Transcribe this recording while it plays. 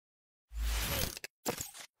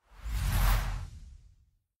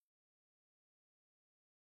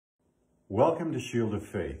Welcome to Shield of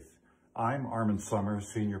Faith. I'm Armin Sommer,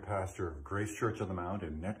 Senior Pastor of Grace Church on the Mount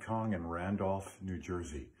in Netcong and Randolph, New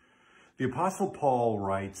Jersey. The Apostle Paul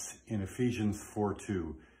writes in Ephesians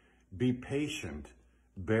 4:2, "Be patient,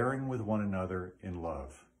 bearing with one another in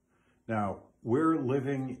love." Now, we're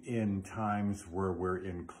living in times where we're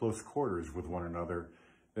in close quarters with one another,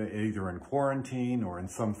 either in quarantine or in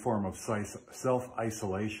some form of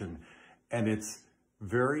self-isolation, and it's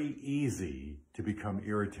very easy to become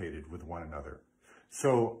irritated with one another.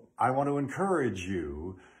 So I want to encourage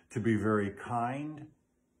you to be very kind,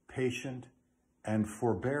 patient, and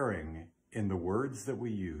forbearing in the words that we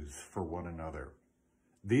use for one another.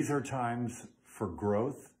 These are times for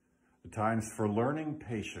growth, times for learning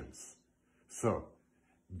patience. So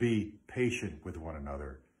be patient with one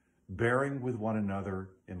another, bearing with one another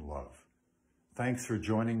in love. Thanks for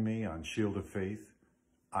joining me on Shield of Faith.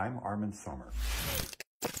 I'm Armin Sommer.